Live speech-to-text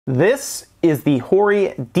This is the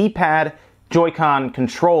Hori D-Pad Joycon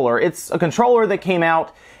controller. It's a controller that came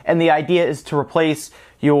out, and the idea is to replace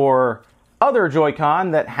your other Joy-Con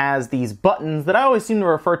that has these buttons that I always seem to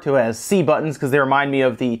refer to as C buttons because they remind me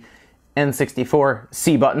of the N64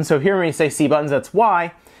 C button. So here when you say C buttons, that's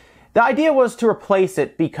why. The idea was to replace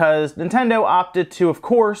it because Nintendo opted to, of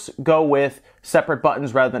course, go with separate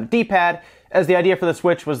buttons rather than a D-pad, as the idea for the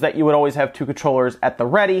Switch was that you would always have two controllers at the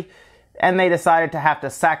ready, and they decided to have to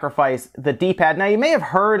sacrifice the D-pad. Now, you may have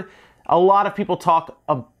heard a lot of people talk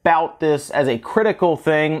about this as a critical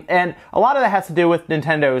thing, and a lot of that has to do with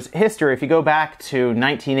Nintendo's history. If you go back to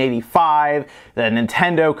 1985, the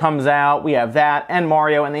Nintendo comes out, we have that, and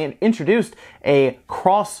Mario, and they introduced a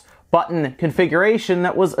cross-button configuration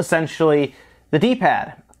that was essentially the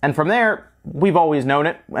D-pad. And from there, we've always known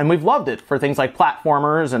it, and we've loved it for things like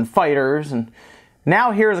platformers and fighters, and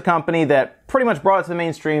now here's a company that pretty much brought it to the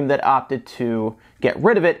mainstream that opted to get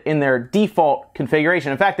rid of it in their default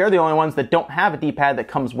configuration. In fact, they're the only ones that don't have a D-pad that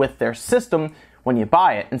comes with their system when you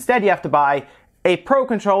buy it. Instead, you have to buy a Pro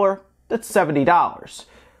controller that's $70.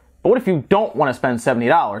 But what if you don't want to spend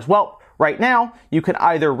 $70? Well, right now, you can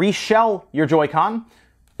either reshell your Joy-Con,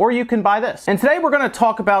 or you can buy this. And today we're going to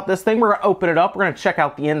talk about this thing. We're going to open it up, we're going to check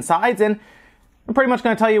out the insides, and I'm pretty much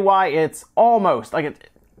going to tell you why it's almost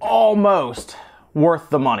worth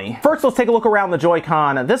the money. First, let's take a look around the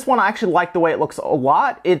Joy-Con. This one, I actually like the way it looks a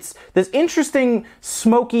lot. It's this interesting,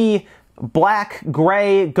 smoky, black,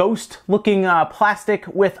 gray, ghost-looking plastic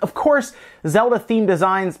with, of course, Zelda-themed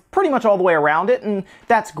designs pretty much all the way around it, and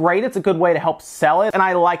that's great. It's a good way to help sell it, and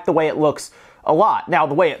I like the way it looks a lot. Now,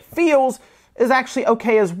 the way it feels is actually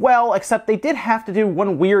okay as well, except they did have to do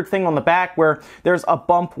one weird thing on the back where there's a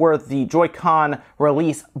bump where the Joy-Con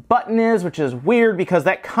release button is, which is weird because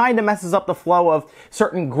that kind of messes up the flow of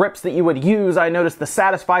certain grips that you would use. I noticed the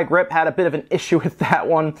Satisfy grip had a bit of an issue with that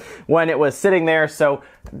one when it was sitting there, so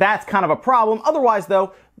that's kind of a problem. Otherwise,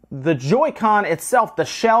 though, the Joy-Con itself, the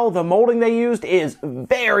shell, the molding they used is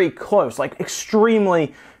very close, like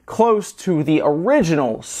extremely close to the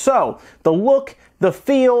original. So the look, the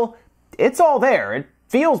feel, it's all there. It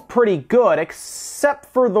feels pretty good, except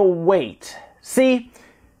for the weight. See,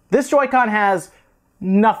 this Joy-Con has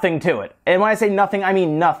nothing to it. And when I say nothing, I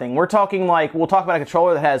mean nothing. We're talking like, we'll talk about a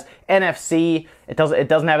controller that has NFC. It doesn't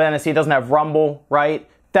have NFC, it doesn't have rumble, right?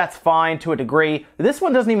 That's fine to a degree. This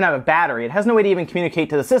one doesn't even have a battery. It has no way to even communicate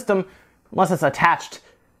to the system unless it's attached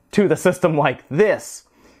to the system like this.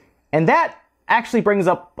 And that actually brings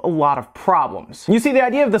up a lot of problems. You see, the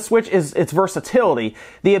idea of the Switch is its versatility,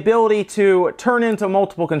 the ability to turn into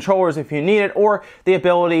multiple controllers if you need it, or the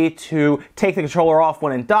ability to take the controller off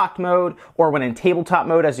when in docked mode or when in tabletop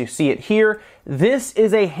mode, as you see it here. This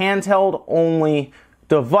is a handheld only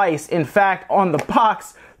device. In fact, on the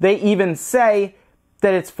box, they even say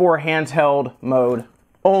that it's for handheld mode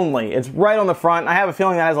only. It's right on the front. I have a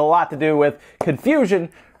feeling that has a lot to do with confusion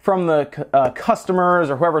from the customers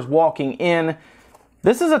or whoever's walking in.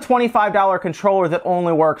 This is a $25 controller that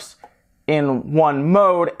only works in one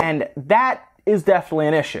mode, and that is definitely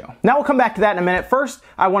an issue. Now we'll come back to that in a minute. First,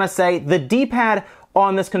 I want to say the D-pad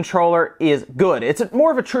on this controller is good. It's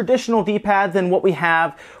more of a traditional D-pad than what we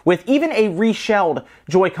have with even a reshelled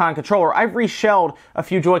Joy-Con controller. I've reshelled a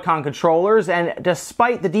few Joy-Con controllers, and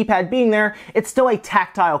despite the D-pad being there, it's still a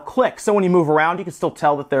tactile click. So when you move around, you can still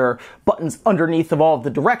tell that there are buttons underneath of all of the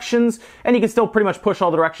directions, and you can still pretty much push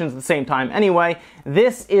all the directions at the same time anyway.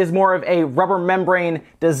 This is more of a rubber membrane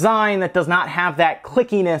design that does not have that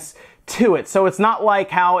clickiness to it. So it's not like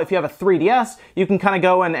how if you have a 3DS, you can kind of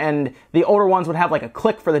go and the older ones would have like a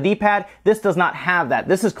click for the D-pad. This does not have that.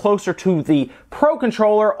 This is closer to the Pro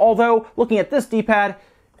controller, although looking at this D-pad,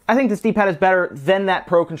 I think this D-pad is better than that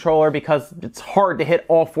Pro controller because it's hard to hit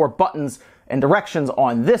all four buttons and directions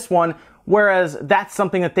on this one, whereas that's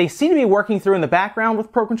something that they seem to be working through in the background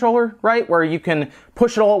with Pro controller, right? Where you can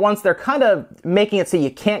push it all at once. They're kind of making it so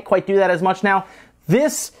you can't quite do that as much now.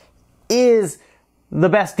 This is the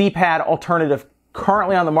best D-pad alternative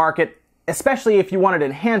currently on the market, especially if you want it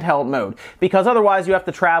in handheld mode, because otherwise you have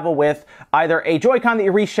to travel with either a Joy-Con that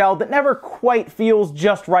you reshelled that never quite feels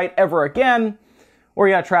just right ever again, or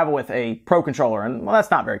you gotta travel with a Pro controller, and well, that's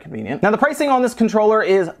not very convenient. Now the pricing on this controller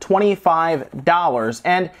is $25,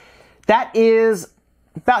 and that is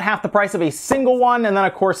about half the price of a single one, and then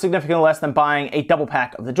of course significantly less than buying a double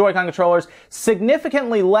pack of the Joy-Con controllers,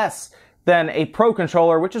 significantly less than a Pro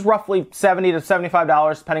controller, which is roughly $70 to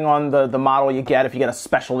 $75, depending on the model you get. If you get a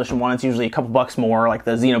special edition one, it's usually a couple bucks more, like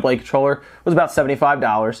the Xenoblade controller was about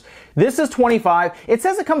 $75. This is $25. It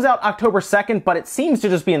says it comes out October 2nd, but it seems to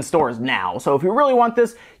just be in stores now. So if you really want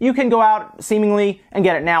this, you can go out seemingly and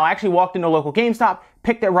get it now. I actually walked into a local GameStop,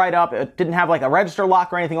 picked it right up. It didn't have like a register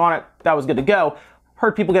lock or anything on it. That was good to go.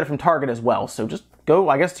 Heard people get it from Target as well. So just go,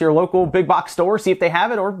 I guess, to your local big box store, see if they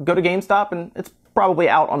have it, or go to GameStop and it's probably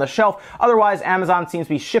out on the shelf. Otherwise, Amazon seems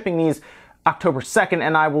to be shipping these October 2nd,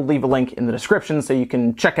 and I will leave a link in the description so you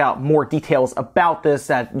can check out more details about this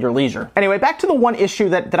at your leisure. Anyway, back to the one issue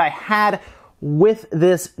that I had with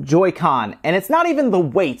this Joy-Con, and it's not even the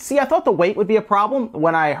weight. See, I thought the weight would be a problem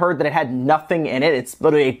when I heard that it had nothing in it. It's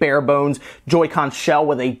literally a bare bones Joy-Con shell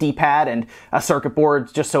with a D-pad and a circuit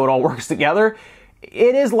board just so it all works together.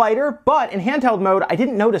 It is lighter, but in handheld mode, I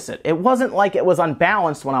didn't notice it. It wasn't like it was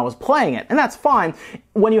unbalanced when I was playing it, and that's fine.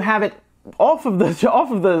 When you have it off of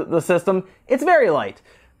the system, it's very light.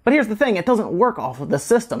 But here's the thing, it doesn't work off of the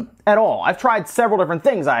system at all. I've tried several different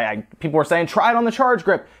things. People were saying, try it on the charge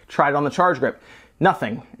grip. Try it on the charge grip.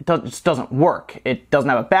 Nothing. It just doesn't work. It doesn't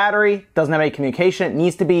have a battery, doesn't have any communication. It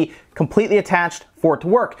needs to be completely attached for it to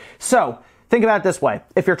work. So, think about it this way.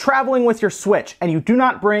 If you're traveling with your Switch and you do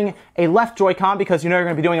not bring a left Joy-Con because you know you're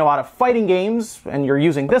going to be doing a lot of fighting games and you're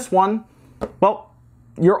using this one, well,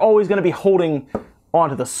 you're always going to be holding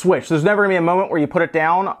onto the Switch. There's never going to be a moment where you put it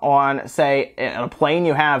down on, say, in a plane,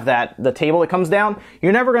 you have the table that comes down.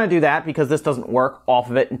 You're never going to do that because this doesn't work off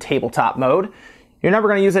of it in tabletop mode. You're never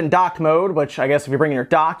going to use it in docked mode, which I guess if you're bringing your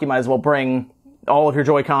dock, you might as well bring all of your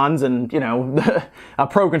Joy-Cons and, you know, a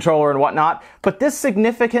Pro Controller and whatnot. But this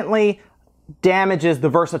significantly damages the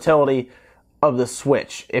versatility of the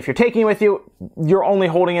Switch. If you're taking it with you, you're only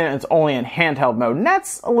holding it and it's only in handheld mode. And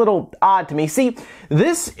that's a little odd to me. See,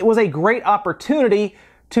 this was a great opportunity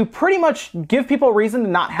to pretty much give people a reason to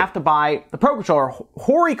not have to buy the Pro Controller.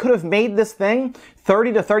 Hori could have made this thing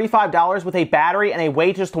 $30 to $35 with a battery and a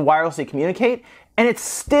way just to wirelessly communicate, and it's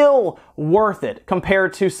still worth it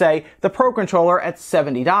compared to, say, the Pro Controller at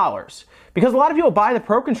 $70. Because a lot of people buy the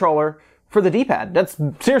Pro Controller for the D-pad. That's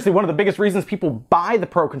seriously one of the biggest reasons people buy the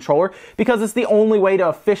Pro Controller, because it's the only way to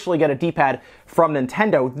officially get a D-pad from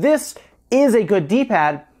Nintendo. This is a good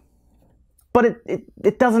D-pad, but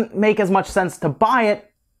it doesn't make as much sense to buy it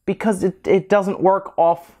because it doesn't work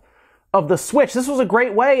off of the Switch. This was a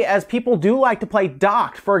great way, as people do like to play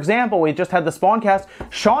docked. For example, we just had the Spawncast.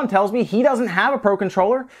 Sean tells me he doesn't have a Pro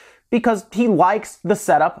Controller because he likes the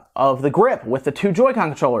setup of the grip with the two Joy-Con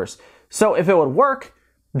controllers. So if it would work,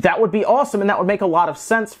 that would be awesome, and that would make a lot of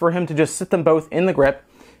sense for him to just sit them both in the grip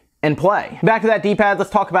and play. Back to that D-pad, let's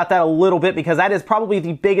talk about that a little bit, because that is probably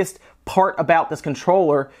the biggest part about this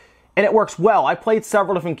controller, and it works well. I played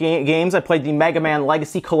several different games. I played the Mega Man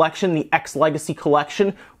Legacy Collection, the X Legacy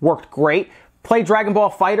Collection, worked great. Played Dragon Ball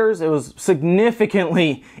FighterZ, it was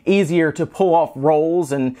significantly easier to pull off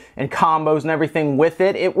rolls and combos and everything with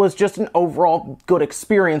it. It was just an overall good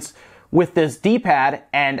experience with this D-pad,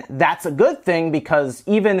 and that's a good thing because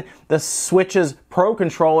even the Switch's Pro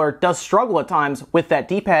Controller does struggle at times with that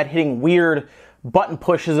D-pad hitting weird button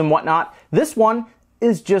pushes and whatnot. This one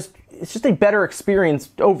is it's just a better experience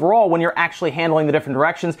overall when you're actually handling the different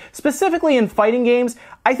directions. Specifically in fighting games,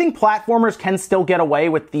 I think platformers can still get away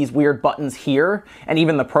with these weird buttons here, and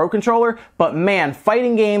even the Pro Controller, but man,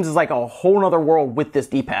 fighting games is like a whole nother world with this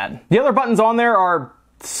D-pad. The other buttons on there are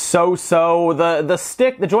so-so.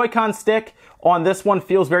 The Joy-Con stick on this one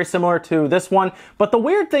feels very similar to this one, but the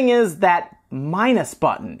weird thing is that minus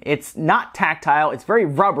button. It's not tactile, it's very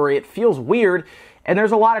rubbery, it feels weird, and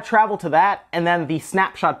there's a lot of travel to that, and then the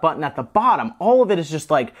snapshot button at the bottom. All of it is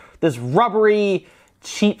just like this rubbery,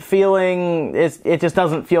 cheap feeling. It just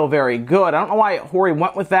doesn't feel very good. I don't know why Hori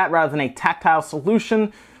went with that rather than a tactile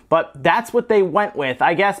solution, but that's what they went with.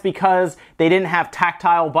 I guess because they didn't have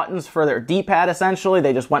tactile buttons for their D-pad, essentially.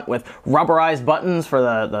 They just went with rubberized buttons for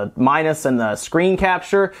the minus and the screen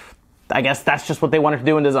capture. I guess that's just what they wanted to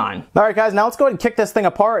do in design. All right, guys, now let's go ahead and kick this thing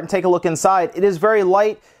apart and take a look inside. It is very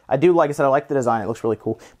light. Like I said, I like the design. It looks really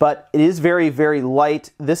cool. But it is very, very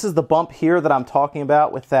light. This is the bump here that I'm talking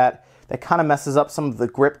about with that kind of messes up some of the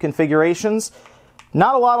grip configurations.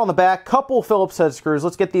 Not a lot on the back. Couple Phillips head screws.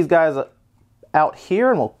 Let's get these guys out here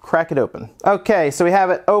and we'll crack it open. Okay, so we have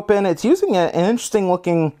it open. It's using an interesting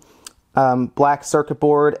looking black circuit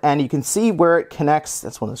board, and you can see where it connects.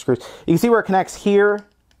 That's one of the screws. You can see where it connects here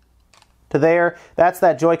to there. That's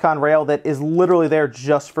that Joy-Con rail that is literally there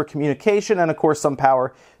just for communication and of course some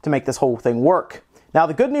power to make this whole thing work. Now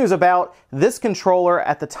the good news about this controller,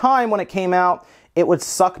 at the time when it came out, it would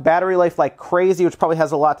suck battery life like crazy, which probably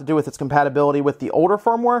has a lot to do with its compatibility with the older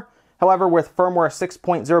firmware. However, with firmware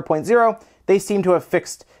 6.0.0, they seem to have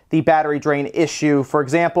fixed the battery drain issue. For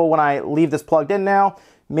example, when I leave this plugged in now,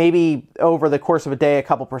 maybe over the course of a day, a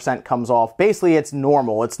couple percent comes off. Basically, it's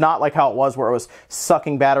normal. It's not like how it was where it was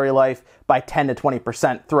sucking battery life by 10 to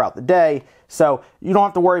 20% throughout the day. So you don't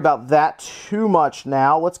have to worry about that too much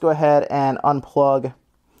now. Let's go ahead and unplug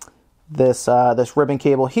this, this ribbon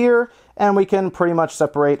cable here, and we can pretty much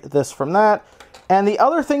separate this from that. And the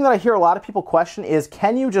other thing that I hear a lot of people question is,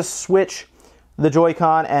 can you just switch the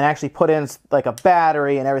Joy-Con and actually put in like a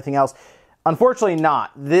battery and everything else? Unfortunately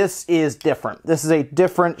not. This is different. This is a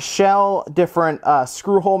different shell, different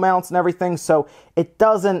screw hole mounts and everything, so it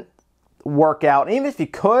doesn't work out. And even if you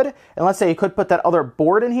could, and let's say you could put that other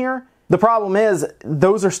board in here, the problem is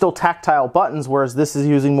those are still tactile buttons, whereas this is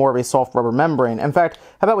using more of a soft rubber membrane. In fact,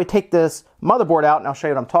 how about we take this motherboard out and I'll show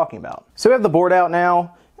you what I'm talking about. So we have the board out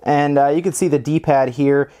now, and you can see the D-pad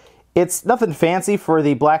here. It's nothing fancy for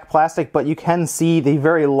the black plastic, but you can see the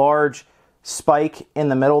very large spike in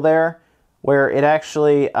the middle there, where it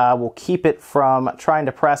actually will keep it from trying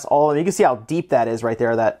to press all of it. You can see how deep that is right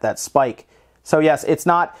there, that spike. So yes, it's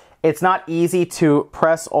not easy to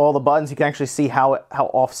press all the buttons. You can actually see how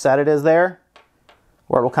offset it is there,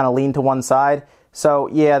 where it will kind of lean to one side. So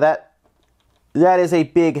yeah, that is a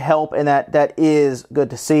big help, and that is good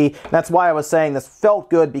to see. That's why I was saying this felt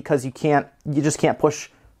good, because you just can't push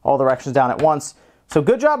all directions down at once. So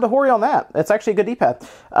good job to Hori on that. It's actually a good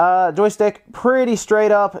D-pad. Joystick, pretty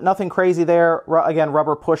straight up, nothing crazy there. Again,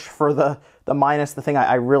 rubber push for the minus, the thing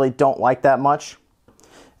I really don't like that much.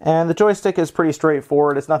 And the joystick is pretty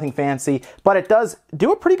straightforward. It's nothing fancy, but it does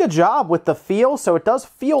do a pretty good job with the feel, so it does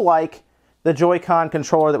feel like the Joy-Con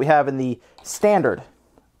controller that we have in the standard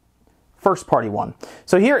first-party one.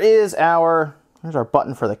 So here's our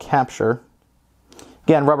button for the capture.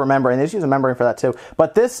 Again, rubber membrane. They just use a membrane for that too.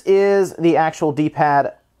 But this is the actual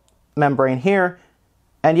D-pad membrane here.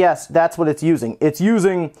 And yes, that's what it's using. It's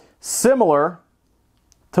using similar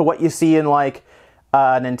to what you see in like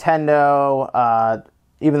Nintendo,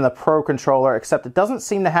 even the Pro controller, except it doesn't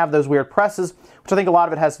seem to have those weird presses, which I think a lot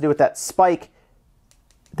of it has to do with that spike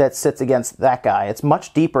that sits against that guy. It's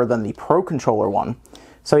much deeper than the Pro controller one.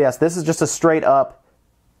 So yes, this is just a straight up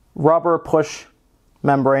rubber push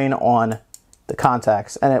membrane on the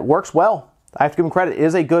contacts, and it works well. I have to give them credit. It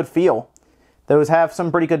is a good feel. Those have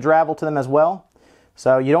some pretty good travel to them as well,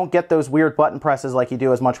 so you don't get those weird button presses like you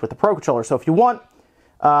do as much with the Pro controller. So if you want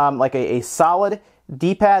like a solid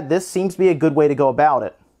D-pad, this seems to be a good way to go about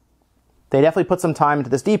it. They definitely put some time into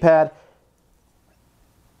this D-pad,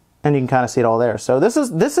 and you can kind of see it all there. So this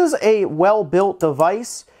is a well-built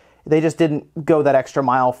device. They just didn't go that extra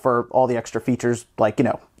mile for all the extra features, like, you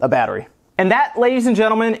know, a battery. And that, ladies and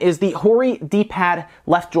gentlemen, is the Hori D-Pad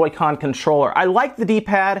left Joy-Con controller. I like the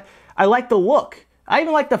D-pad. I like the look. I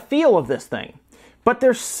even like the feel of this thing. But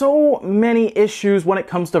there's so many issues when it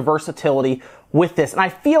comes to versatility with this, and I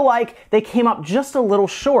feel like they came up just a little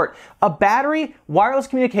short. A battery, wireless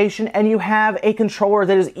communication, and you have a controller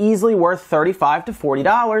that is easily worth $35 to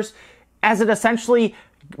 $40, as it essentially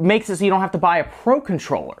makes it so you don't have to buy a Pro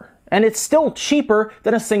controller. And it's still cheaper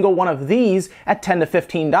than a single one of these at $10 to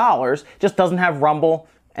 $15, just doesn't have rumble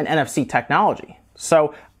and NFC technology.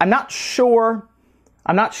 So I'm not sure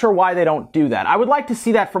why they don't do that. I would like to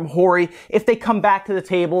see that from Hori if they come back to the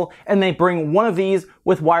table and they bring one of these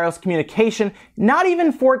with wireless communication, not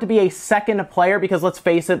even for it to be a second player, because let's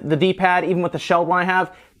face it, the D-pad, even with the shelled one I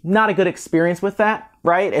have, not a good experience with that,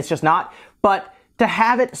 right? It's just not. But to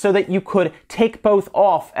have it so that you could take both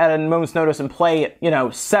off at a moment's notice and play, you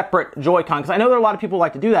know, separate Joy-Con, because I know there are a lot of people who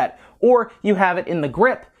like to do that. Or you have it in the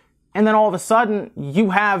grip, and then all of a sudden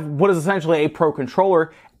you have what is essentially a Pro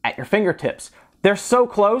controller at your fingertips. They're so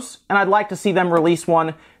close, and I'd like to see them release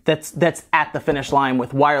one that's at the finish line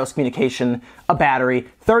with wireless communication, a battery.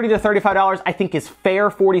 $30 to $35 I think is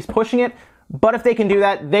fair. 40's pushing it, but if they can do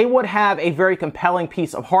that, they would have a very compelling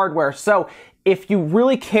piece of hardware. So if you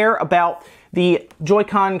really care about the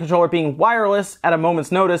Joy-Con controller being wireless at a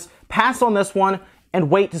moment's notice, pass on this one and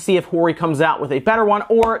wait to see if Hori comes out with a better one.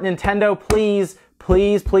 Or Nintendo, please,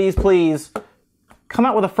 please, please, please, come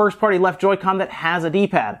out with a first-party left Joy-Con that has a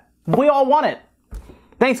D-pad. We all want it.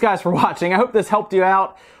 Thanks, guys, for watching. I hope this helped you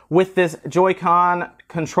out with this Joy-Con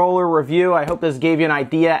controller review. I hope this gave you an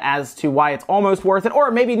idea as to why it's almost worth it,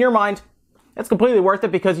 or maybe in your mind, it's completely worth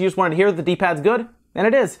it because you just wanted to hear that the D-pad's good. And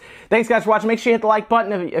it is. Thanks, guys, for watching. Make sure you hit the like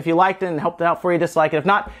button if you liked it and helped it out for you. Dislike it if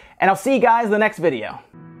not. And I'll see you guys in the next video.